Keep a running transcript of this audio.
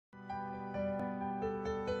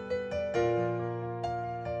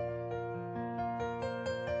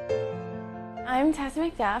I'm Tessa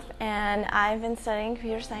McDuff, and I've been studying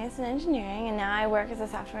computer science and engineering, and now I work as a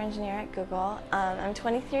software engineer at Google. I'm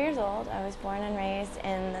 23 years old. I was born and raised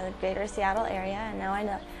in the greater Seattle area, and now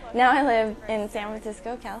I live in San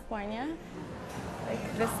Francisco, California.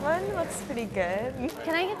 Like this one looks pretty good.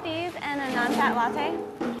 Can I get these and a non-fat latte?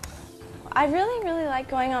 I really like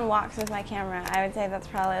going on walks with my camera. I would say that's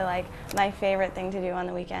probably like my favorite thing to do on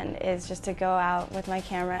the weekend, is just to go out with my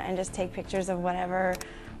camera and just take pictures of whatever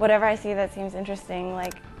I see that seems interesting.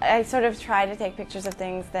 Like, I sort of try to take pictures of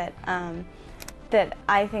things that that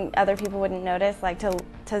I think other people wouldn't notice, like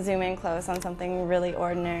to zoom in close on something really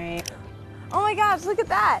ordinary. Oh my gosh, look at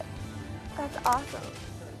that! That's awesome.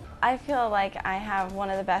 I feel like I have one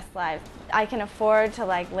of the best lives. I can afford to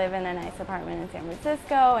like live in a nice apartment in San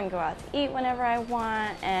Francisco and go out to eat whenever I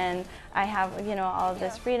want, and I have, you know, all of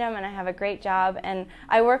this freedom, and I have a great job, and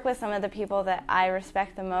I work with some of the people that I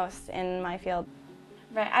respect the most in my field.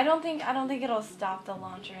 Right, I don't think it'll stop the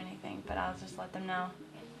launch or anything, but I'll just let them know.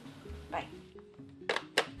 Bye.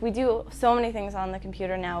 We do so many things on the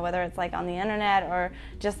computer now, whether it's like on the internet or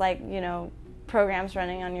just like, you know, programs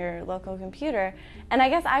running on your local computer. And I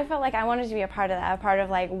guess I felt like I wanted to be a part of that, a part of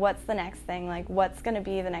like, what's the next thing, like what's going to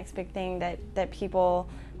be the next big thing that people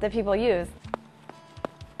use.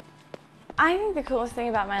 I think the coolest thing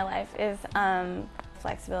about my life is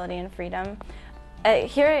flexibility and freedom.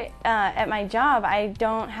 Here at my job, I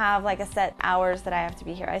don't have like a set hours that I have to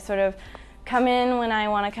be here. I sort of come in when I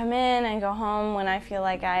want to come in and go home when I feel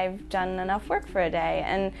like I've done enough work for a day.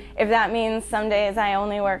 And if that means some days I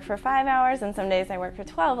only work for 5 hours and some days I work for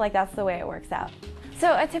 12, like that's the way it works out.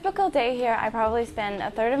 So a typical day here, I probably spend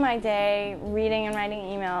a third of my day reading and writing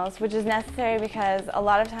emails, which is necessary because a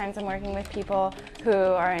lot of times I'm working with people who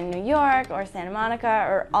are in New York or Santa Monica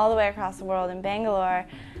or all the way across the world in Bangalore.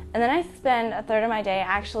 And then I spend a third of my day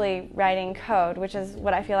actually writing code, which is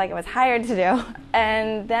what I feel like I was hired to do.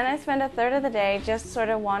 And then I spend a third of the day just sort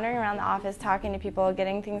of wandering around the office, talking to people,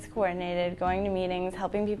 getting things coordinated, going to meetings,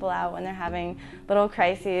 helping people out when they're having little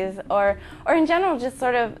crises, or in general just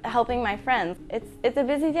sort of helping my friends. It's a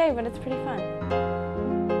busy day, but it's pretty fun.